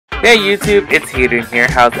Hey YouTube, it's Hadrian here.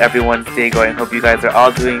 How's everyone's day going? Hope you guys are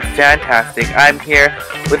all doing fantastic. I'm here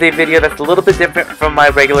with a video that's a little bit different from my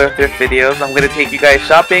regular thrift videos. I'm going to take you guys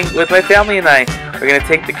shopping with my family and I. We're going to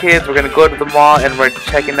take the kids, we're going to go to the mall, and we're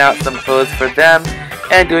checking out some clothes for them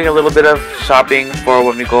and doing a little bit of shopping for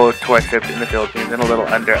when we go to our trip in the Philippines in a little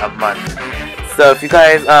under a month. So if you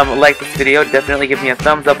guys like this video, definitely give me a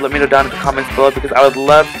thumbs up. Let me know down in the comments below because I would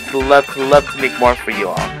love to make more for you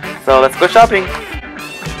all. So let's go shopping.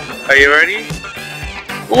 Are you ready?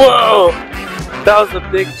 Whoa! That was a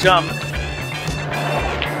big jump.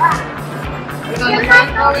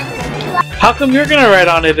 How come you're gonna ride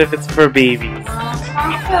on it if it's for babies?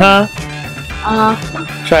 Huh?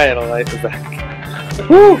 Try it, Zach.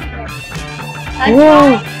 Woo!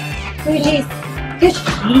 Whoa!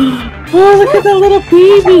 Oh, look at that little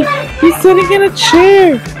baby! He's sitting in a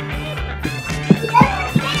chair!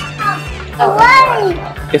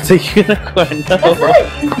 It's a unicorn, no. That's not a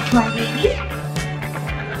unicorn, baby.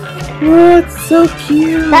 Oh, it's so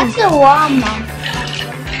cute. That's a llama.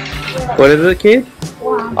 What is it, kid?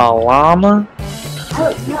 Llama. A llama?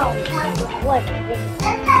 Oh, no. What?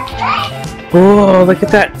 Oh, look at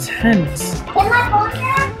that tent. Can I hold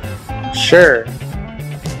that? Sure.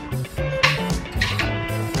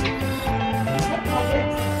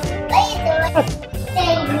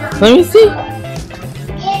 Let me see.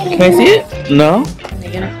 Can I see it? No?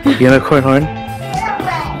 Unicorn horn.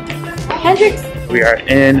 Hendrix. We are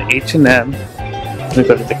in H&M. We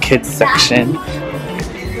go to the kids section.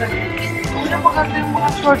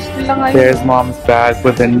 There's mom's bag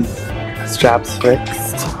within straps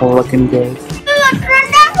fixed. Looking good.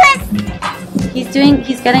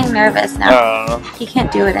 He's getting nervous now. Oh. He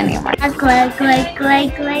can't do it anymore.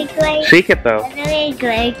 Shake it though.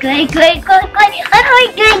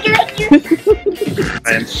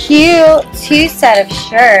 Cute two set of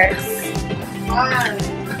shirts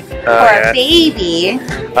for a baby.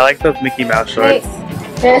 I like those Mickey Mouse shorts.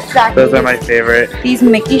 Exactly. Those are my favorite. These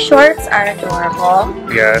Mickey shorts are adorable.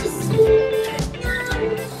 Yes.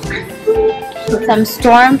 Some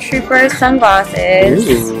Stormtrooper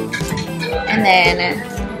sunglasses. Ooh. And then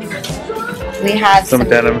we have some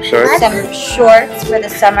denim shorts. Some shorts for the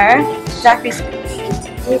summer. Zachary's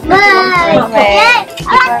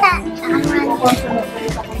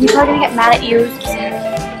he's probably gonna get mad at you.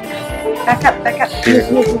 Back up, back up.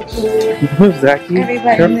 Move, Zachy.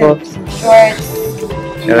 Everybody Careful. moves. Shorts.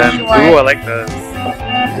 And then, ooh, I like those.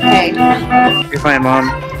 Okay. You're fine, Mom.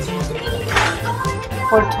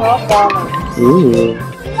 For $12. Ooh.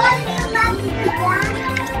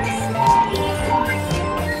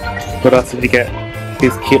 What else did you get?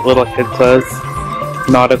 These cute little kid clothes.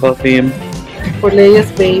 Nautical theme. For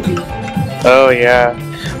Leia's baby. Oh yeah.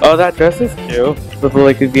 Oh, that dress is cute. With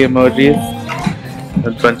like the emojis. A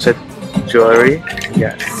bunch of jewelry.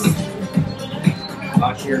 Yes.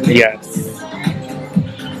 Yes.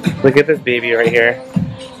 Look at this baby right here.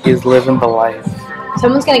 He's living the life.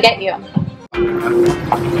 Someone's gonna get you.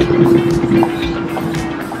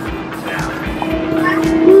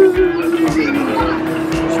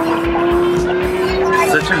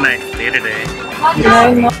 Such a nice day today.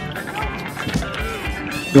 Yeah.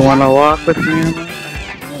 You wanna walk with me?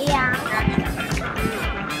 Yeah.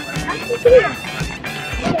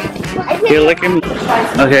 You're looking.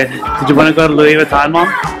 Okay. Did you wanna go to Louis Vuitton, Mom?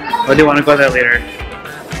 Or do you wanna go there later?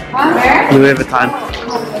 Louis Vuitton.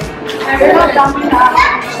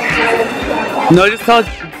 No, just tell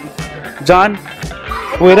John.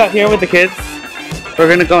 Wait out here with the kids. We're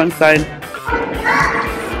gonna go inside.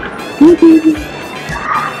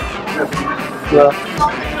 Well.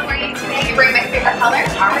 You bring my favorite color.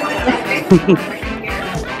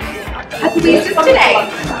 Please just today.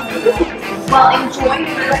 Well, enjoy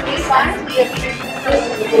your birthday class. We have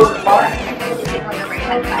either bar on the right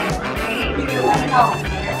hand side.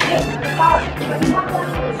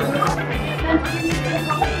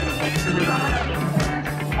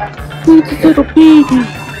 Little baby.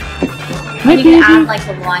 And you can add like a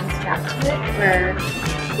wine strap to it for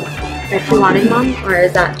if you wanted, Mom, or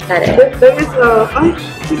is that it? There is a.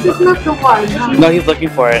 This is not the one. Huh? No, he's looking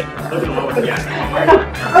for it.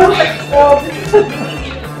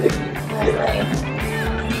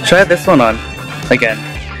 Try this one on again.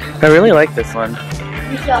 I really like this one.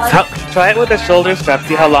 Try it with the shoulder strap.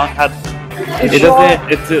 See how long? It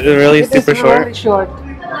doesn't. It's really super short. Really short.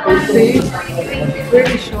 See,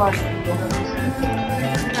 really short.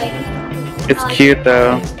 It's cute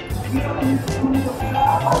though.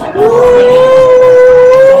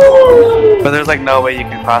 But there's like no way you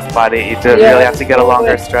can crossbody. You just really have to get a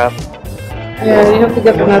longer strap. Yeah, you have to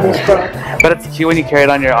get another strap. But it's cute when you carry it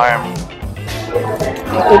on your arm.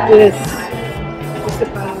 Like this.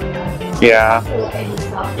 Yeah.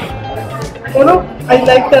 Pero I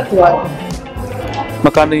like that one.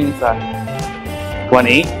 Magkano yung isa?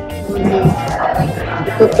 1.8?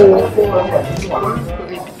 Ito 2.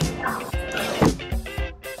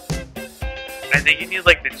 I think you need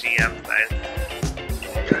like the GM size.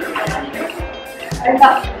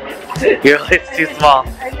 Your light's too small.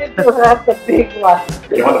 I need to have the big one.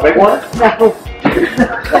 You want the big one? No.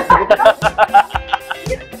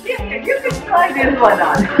 You can try this one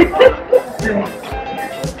on.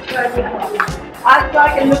 I'll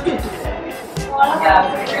try and look at it.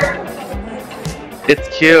 It's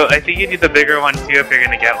cute. I think you need the bigger one too if you're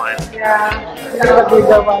gonna get one. Yeah, the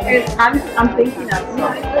bigger one. I'm thinking of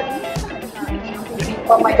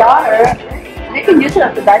for my daughter. They can use it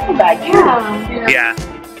as a diaper bag. Yeah.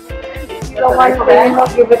 You don't want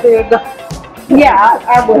to give it to your dog. Yeah,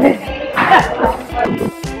 I would.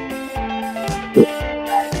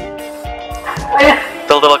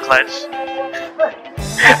 The little clutch.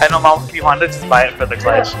 I know, Mom, if you want to just buy it for the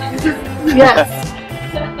clutch. Yes.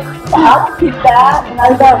 I'll keep that, and I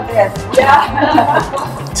love this.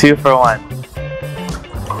 Yeah. 2 for 1. This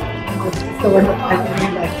is the one that I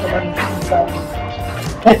really like. The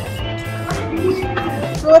one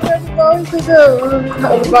that's so what are we going to do?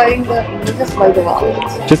 We're buying we just buy the wallet.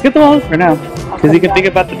 Just get the wallet for now. Because you can think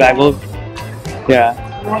about the bag. We'll, yeah.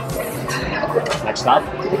 Next stop?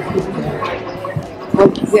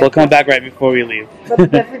 We'll come back right before we leave.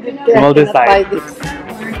 But definitely We'll I cannot buy decide. this.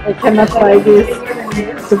 I cannot buy this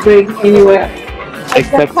to bring anywhere.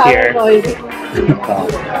 Except here. Paranoid.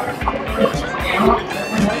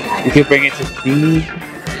 You can bring it to me.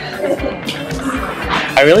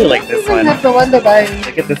 I really like this I one. have the one that I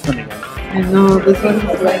Look at this one again. I know this one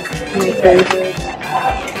is like my favorite.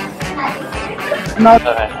 Not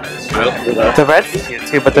Okay. The red's cute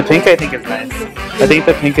too, but the pink I think is nice. I think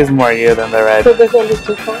the pink is more you than the red. so there's only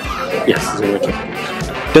 2 colors. Yes, it's a little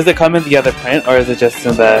Does it come in the other print or is it just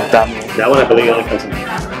in the dummy? That one I believe only comes in.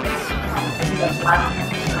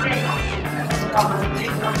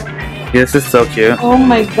 This is so cute. Oh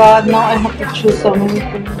my god, now I have to choose so many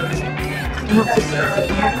things. I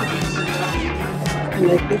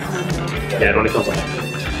like this one. Yeah, it only comes in.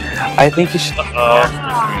 I think you should. Oh,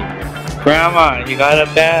 Grandma, you got a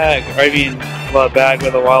bag. Or I mean, well, a bag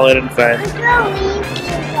with a wallet inside.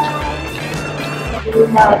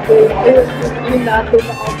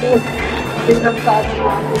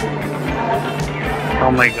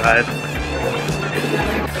 Oh my god.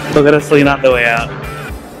 Look at Celine on the way out.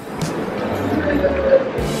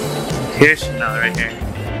 Here's Chanel right here.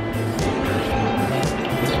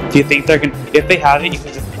 Do you think they're gonna? If they have it, you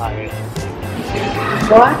can just buy it.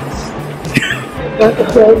 What? That's a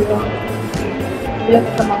program. Yes,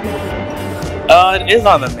 come on. Oh, it is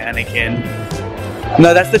on the mannequin.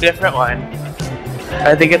 No, that's the different one.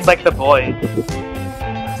 I think it's like the boy.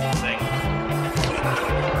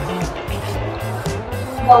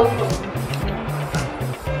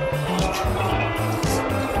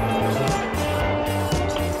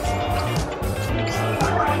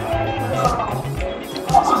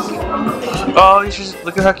 Oh, you should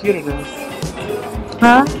look at how cute it is.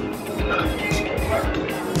 Huh?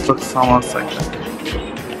 Looks almost like that.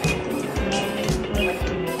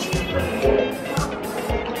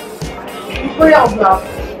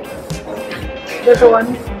 There's the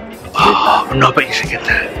one. Oh, no, but you should get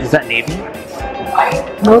that. Is that navy?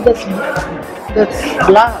 No, that's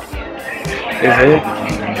black. Is it?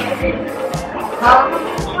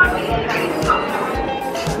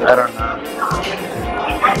 I don't know.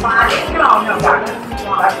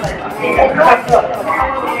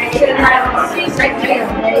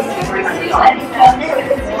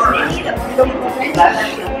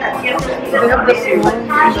 They have this one.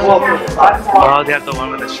 Oh, they have the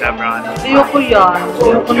one with the chevron. Ayoko yan.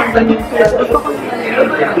 Ayoko ng ganyan kaya. Gusto ko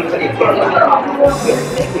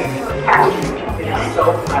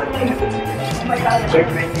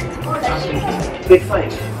Big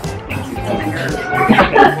fight.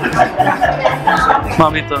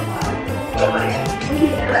 Mami to.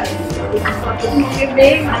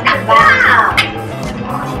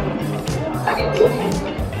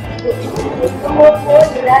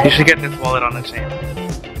 You should get this wallet on a chain.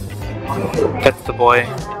 That's the boy.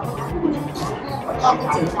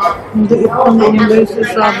 hindi ito ang ganyan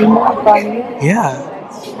sabi mo. Yeah.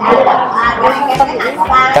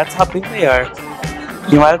 That's how big they are.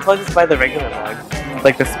 You might as well just buy the regular bag.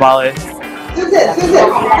 Like the smallest.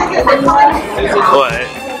 What?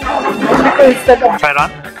 Try it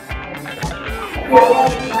on?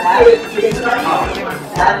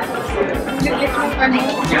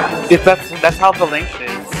 If that's how the length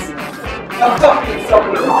is.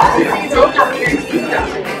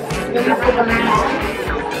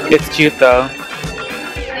 It's cute though.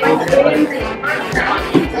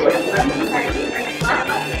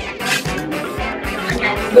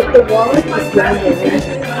 But the wallet is longer.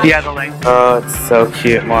 Yeah, the length. Oh, it's so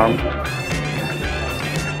cute, Mom.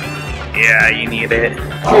 Yeah, you need it.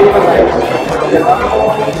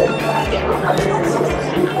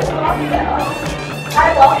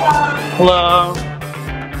 Hello.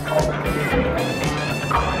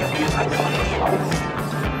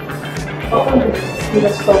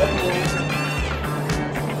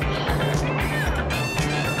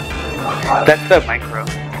 That's the micro.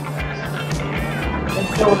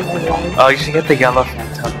 Oh, you should get the yellow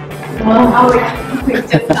phantom. Oh yeah, we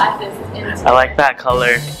just got this into. I like that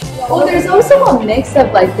color. Well, there's also a mix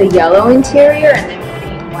of like the yellow interior and then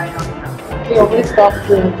green white on top. We always stop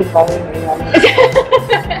doing the color.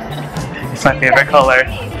 It's my favorite color.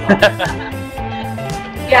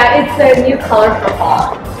 Yeah, it's a new color for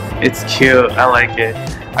fall. It's cute. I like it.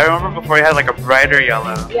 I remember before you had like a brighter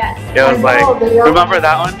yellow. Yes. It was I know, like, the yellow. remember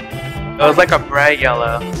that one? It was like a bright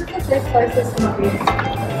yellow.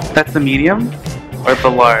 That's the medium? Or the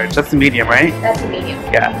large? That's the medium, right? That's a medium.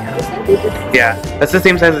 Yeah. Yeah. That's the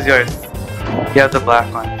same size as yours. You have the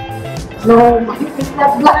black one. No, mine is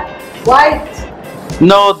not black. White.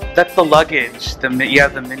 No, that's the luggage. You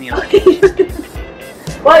have the mini luggage.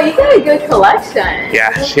 Well, you got a good collection.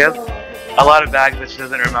 Yeah, she has a lot of bags that she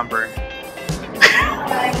doesn't remember.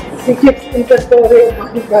 She keeps inventory of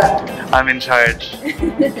my bag. I'm in charge.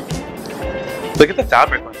 Look at the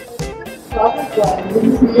fabric one.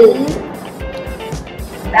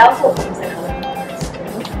 That also comes in other colors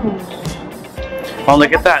too. Oh,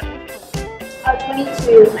 look at that.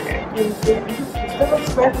 2200. It's still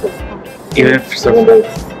expensive. Even if so.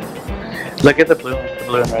 Look at the blue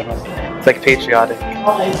and red one. It's like patriotic. Is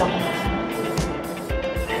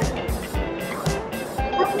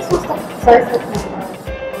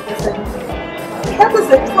that the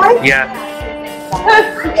same size? Yeah.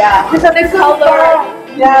 Yeah. Because the color.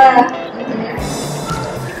 Yeah.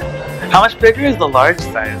 How much bigger is the large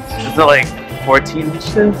size? Is it like 14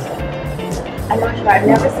 inches? I'm not sure. I've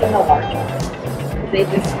never seen the large one. They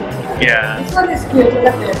just. Yeah. This one is cute. Look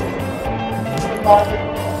at this.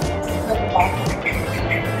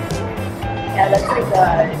 Yeah, that's like a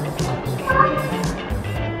bag.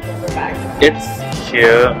 It's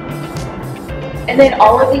cute. And then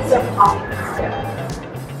all of these are pockets too.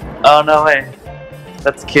 Oh, no way.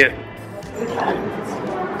 That's cute.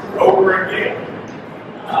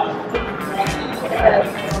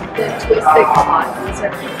 The twisted pots, these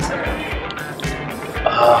are cute too.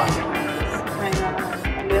 Oh.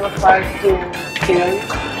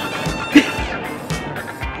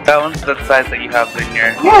 That one's the size that you have in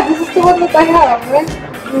here. Yeah, this is the one that I have, right?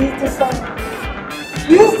 This is the size.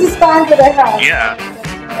 This is the style that I have. Yeah.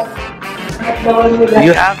 The one with that.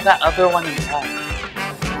 You have that other one in black.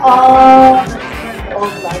 Oh,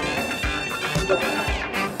 black.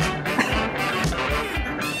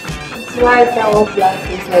 That's why it's all black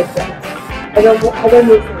is like that. I don't use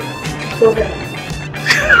it. Go ahead.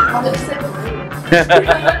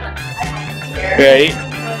 Right?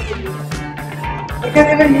 I can't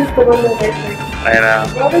even use the one that I think. I know.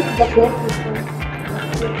 What is the book?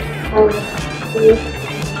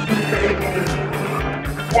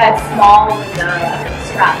 Yeah, it's small with the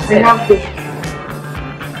straps. I have this.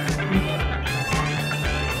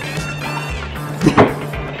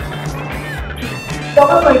 That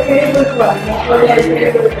was my favorite one. That was my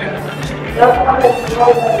favorite one. That's one that's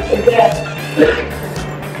more than I can get.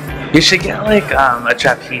 You should get like a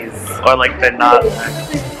trapeze or like the knot one.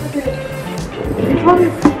 This one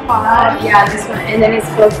is fun. Yeah, this one. And then it's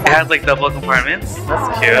closed It back. has like double compartments.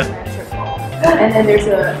 That's cute. And then there's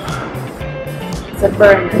it's a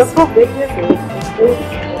burn. Look how big this is.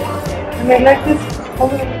 And I like this.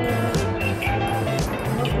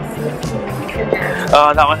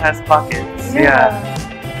 Oh, that one has pockets. Yeah.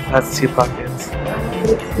 That's 2 pockets.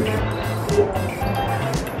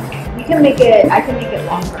 You can make it, I can make it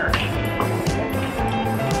longer.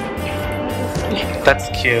 That's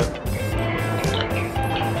cute.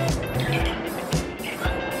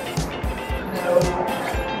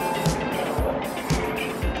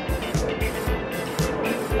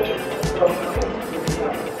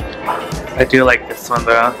 I do like this one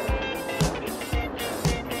though.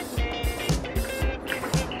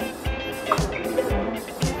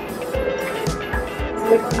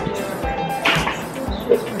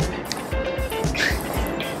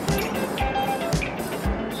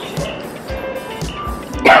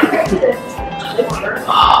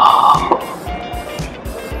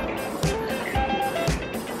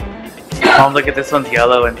 Oh, look at this one's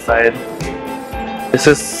yellow inside. This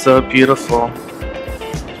This is so beautiful.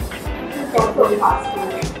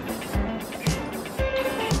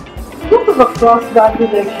 Look at the crossbody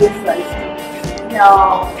like this size. No.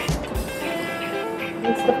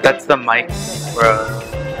 That's the mic, bro.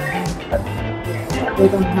 They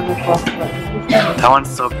don't have a crossbody. That one's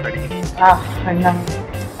so pretty. Ah, I know.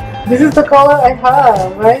 This is the color I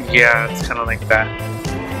have, right? Yeah, it's kind of like that.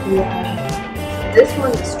 Yeah. This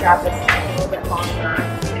one, the strap is a little bit longer.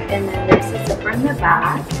 And then there's a zipper in the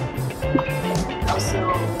back. And also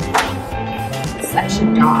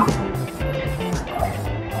sectioned off.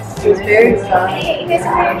 It's very fun. Hey, you guys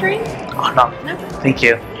have a drink? Oh no. Thank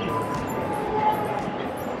you.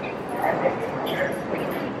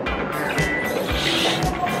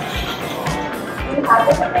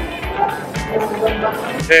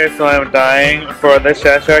 Okay, so I'm dying for the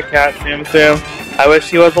Cheshire Cat Tsum Tsum. I wish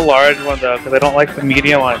he was a large one though, because I don't like the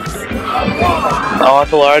medium ones. I want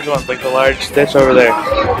the large ones, like the large Stitch over there.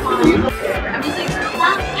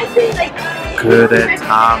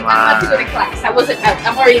 Gudetama. I wasn't out.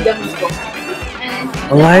 I'm already done with school.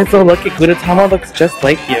 Eliza, look at Gudetama looks just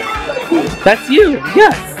like you. That's you!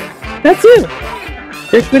 Yes! That's you!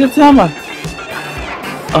 You're Gudetama!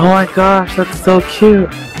 Oh my gosh, that's so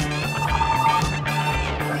cute!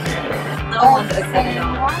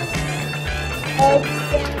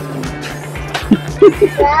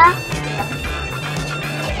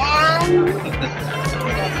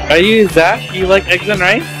 Are you Zach? You like eggs and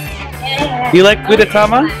rice? You like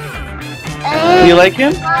Gudetama? You like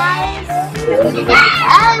him?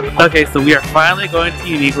 Okay, so we are finally going to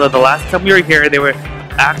Uniqlo. The last time we were here, they were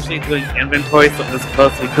actually doing inventory, so it was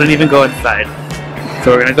closed, so we couldn't even go inside.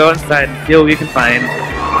 So we're gonna go inside and see what we can find.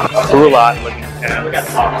 Roulotte looking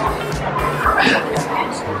pants.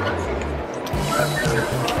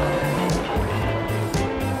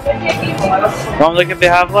 Mom, look if they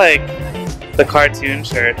have like the cartoon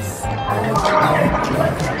shirts.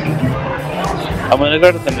 I'm gonna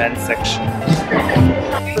go to the men's section.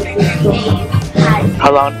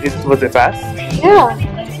 How long was it fast? Yeah.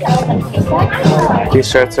 These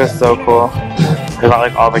shirts are so cool. They got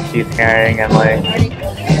like all the Keith Haring and like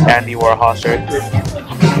Andy Warhol shirts.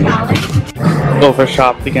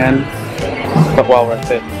 Overshopped again, but well worth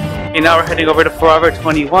it. Okay, now we're heading over to Forever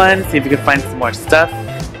 21, see if we can find some more stuff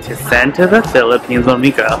to send to the Philippines when we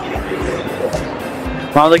go.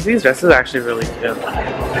 Wow, like these dresses are actually really cute.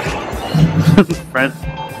 Front.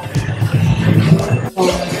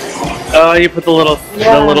 Oh, you put the little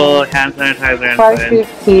hand sanitizer inside.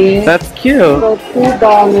 $5.50. That's cute. So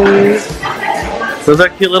 $2. Those are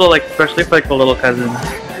cute little, like, especially for like the little cousins.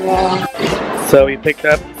 Yeah. So we picked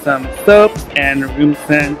up some soaps and room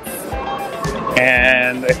scents,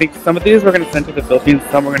 and I think some of these we're gonna send to the Philippines,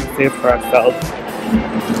 some we're gonna save for ourselves.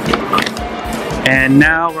 And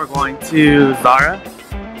now we're going to Zara.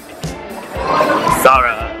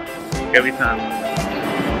 Here we come.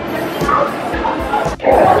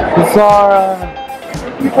 Zara.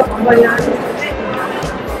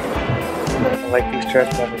 I like these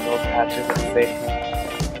shirts that have the little patches that say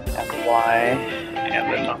and Y and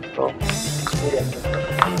the knuckle.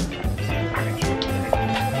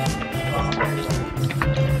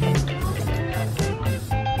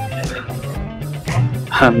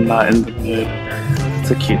 I'm not in the mood.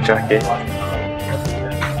 It's a cute jacket.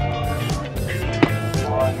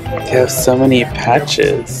 They have so many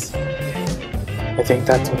patches. I think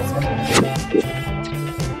that's what it's gonna be.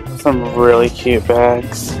 Some really cute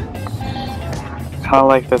bags. Kind of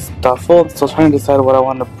like this duffel. I'm still trying to decide what I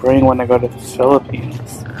want to bring when I go to the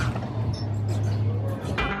Philippines.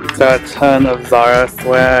 Got a ton of Zara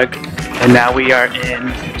swag, and now we are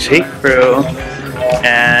in J. Crew,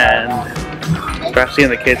 and especially in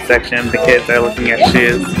the kids section, the kids are looking at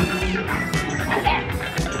shoes.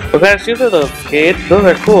 What kind of shoes are those, Kate? Those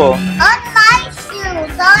are cool. On my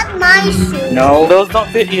shoes, on my shoes. No, those don't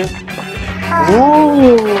fit you.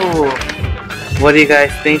 Ooh. What do you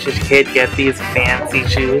guys think? Should Kate get these fancy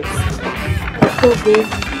shoes?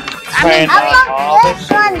 Trying on all the This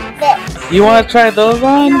one fits. You want to try those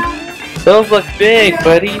on? Those look big,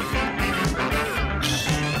 buddy.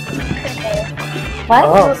 What?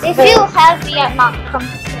 Oh. They feel heavy and not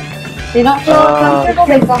comfortable. They don't feel comfortable.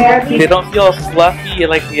 They don't feel fluffy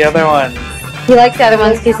like the other ones. He likes the other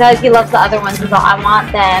ones. He says he loves the other ones. He's like, I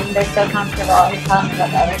want them. They're so comfortable. He's telling me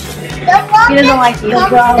about the other shoes. The one He doesn't like these.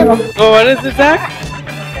 Oh, what is it, Zach?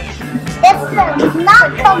 It's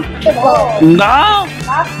not comfortable. No.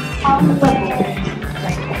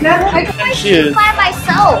 I can Shoes. by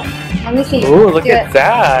myself. Let me see. Ooh, look Do at it.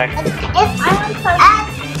 Zach. It's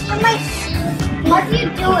my shoes. How do you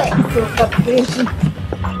do it?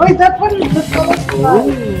 Wait, that one is the color. Ooh.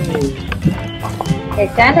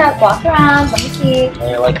 Okay, stand up, walk around. Let me see.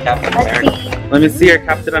 They like Captain Let's America. see. Let me see your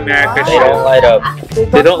Captain America They don't shirt. light up.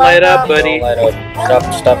 They don't light up, buddy. Don't light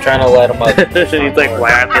up. Stop trying to light them up. He's like,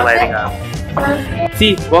 why aren't they lighting up?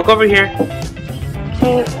 See, walk over here.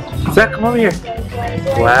 Zach, come over here.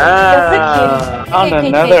 Wow. Found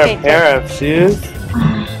another pair of shoes.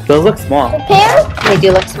 Those look small. Pair? They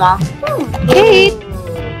do look small. Kate,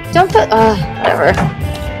 don't put. Whatever.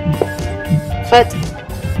 But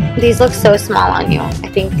these look so small on you. I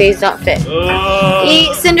think these don't fit. Oh,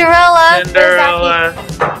 Eat Cinderella. Cinderella.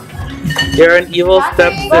 You're an evil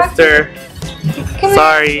stepsister.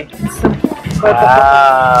 Sorry.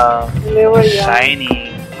 Wow. They were young.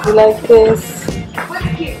 Shiny. You like this?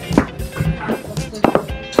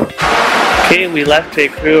 Okay, we left J.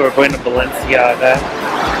 Crew. We're going to Balenciaga.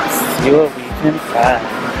 See what we can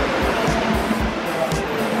find.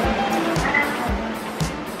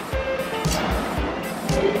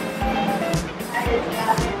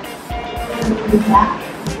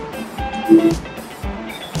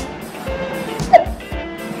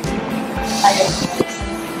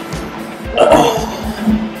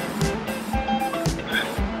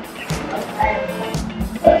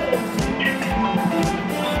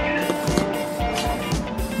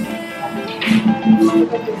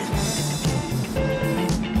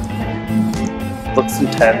 Looks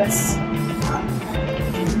intense.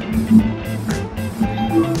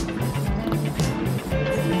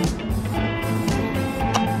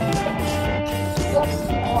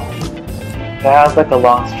 That has like a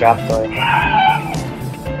long strap though.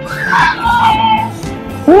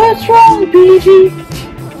 What's wrong, baby?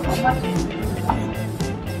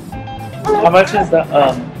 How much is the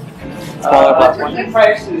smaller black one? The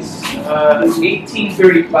price is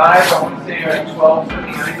 $18.35. I want to say like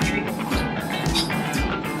 $12.39 maybe.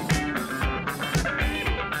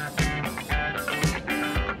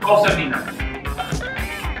 $12.79.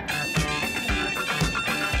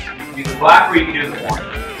 You can do the black or you can do the orange.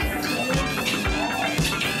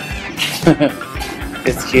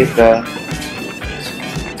 It's cute though.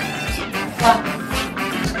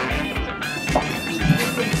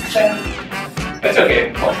 That's okay.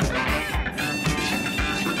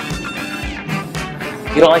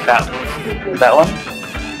 You don't like that one? That one?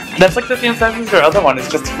 That's like the same size as your other one. It's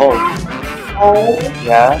just full. Oh.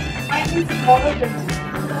 Yeah.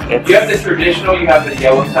 You have the traditional, you have the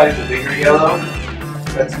yellow type, the bigger yellow.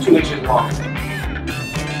 That's 2 inches long.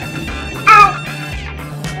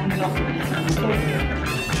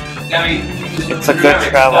 I mean, It's a good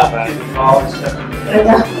travel bag.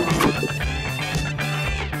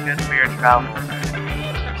 Good for your travel.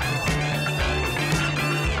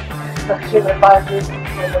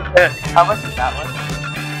 How much is that one?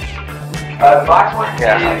 The black one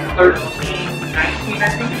Yeah. is $13.19, I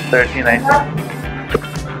think. $13.19.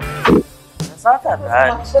 It's not that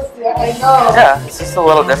bad. I know. Yeah, it's just a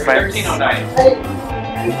little different. $13.09.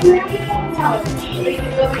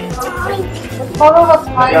 The color was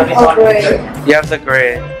mine or gray? You have the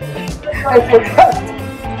gray. I forgot.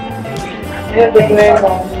 I have the gray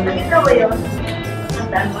one.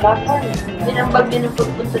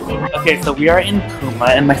 Okay, so we are in Puma,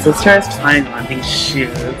 and my sister is trying on these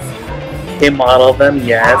shoes. They model them,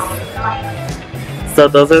 yes. So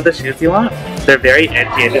those are the shoes you want? They're very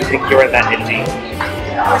edgy. I didn't think you were that edgy.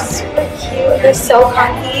 They're super cute. They're so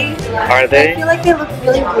comfy. Are I they? feel like they look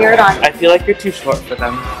really weird on you. I feel like you're too short for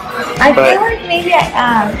them. I but- feel like maybe I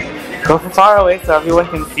am. Go from far away so everyone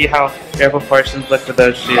can see how your proportions look with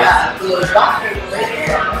those shoes.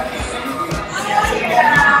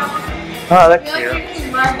 Oh, that's cute.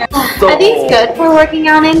 Are these good for working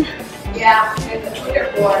out in? Yeah,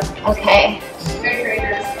 Okay.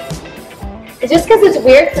 It's just because it's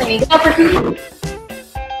weird for me. That's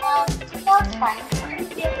fine.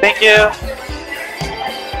 Thank you.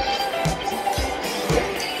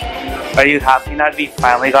 Are you happy that we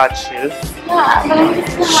finally got shoes? Yeah, but I'm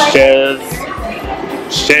just like, Shoes.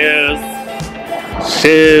 Shoes.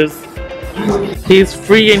 Shoes. He's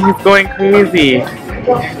free and he's going crazy.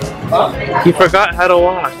 He forgot how to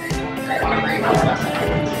walk.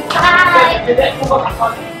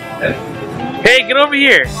 Hey, get over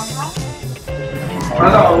here.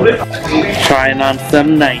 Trying on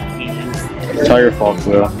some Nikes. It's all your fault,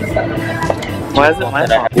 bro. Why is it my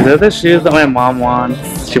fault? These are the shoes that my mom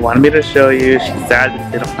wants. She wanted me to show you. She's sad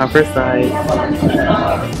because they don't have her size.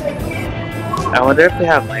 I wonder if they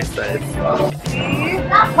have my size.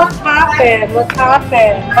 What happened? What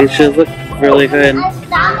happened? These shoes look really good.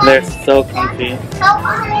 They're so comfy.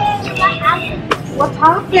 What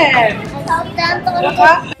happened?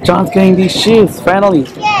 John's getting these shoes, finally.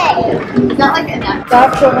 That's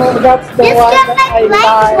the one that I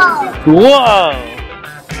like. Whoa!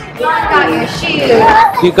 Got your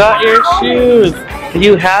shoes. You got your shoes. Are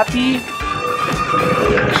you happy?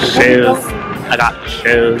 Shoes. I got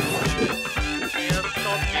shoes.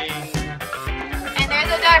 And there's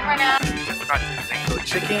a diaper now. Got Mango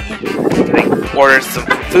chicken. Gonna order some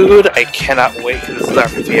food. I cannot wait because this is our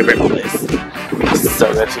favorite place. It's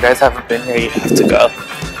so good. If you guys haven't been here, you have to go.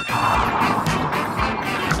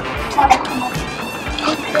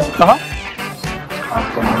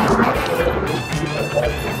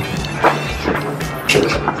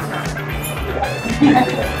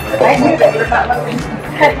 I knew that you're not looking.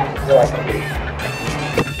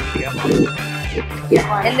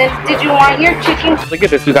 And then, did you want your chicken? Look at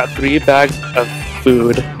this. We got 3 bags of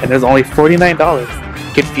food, and there's only $49.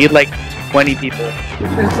 You can feed like 20 people.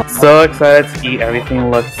 So excited to eat.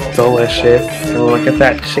 Everything looks delicious. Look at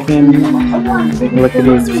that chicken. Look at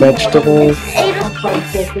these vegetables.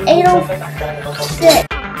 806.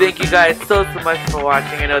 Thank you guys so much for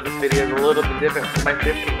watching. I know this video is a little bit different from my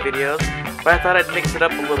thrifting videos, but I thought I'd mix it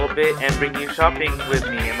up a little bit and bring you shopping with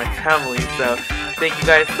me and my family. So thank you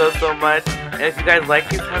guys so much. And if you guys like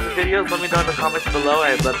these kinds of videos, let me know in the comments below.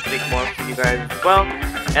 I'd love to make more for you guys as well.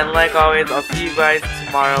 And like always, I'll see you guys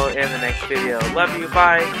tomorrow in the next video. Love you.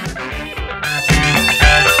 Bye.